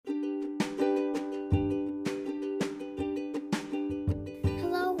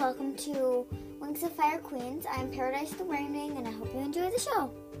Wings of Fire Queens. I'm Paradise the Wearing Wing, and I hope you enjoy the show.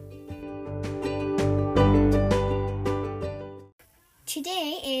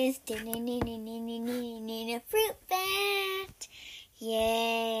 Today is Fruit Bat.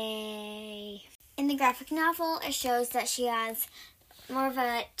 Yay! In the graphic novel, it shows that she has more of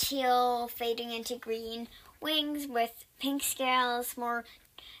a teal fading into green wings with pink scales, more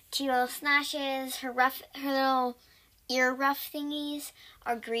teal snashes. Her little ear ruff thingies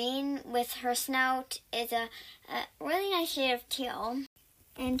are green, with her snout is a really nice shade of teal.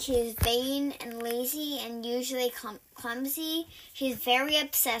 And she is vain and lazy and usually clumsy. She's very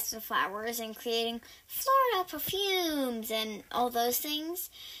obsessed with flowers and creating floral perfumes and all those things.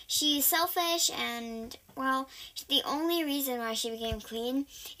 She's selfish and, well, the only reason why she became queen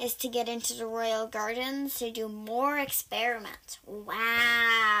is to get into the royal gardens to do more experiments.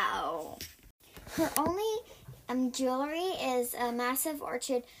 Wow! Her only jewelry is a massive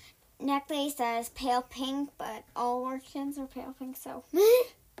orchid necklace that is pale pink, but all orchids are pale pink, so.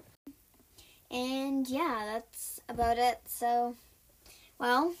 And yeah, that's about it. So,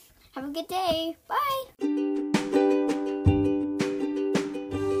 well, have a good day. Bye!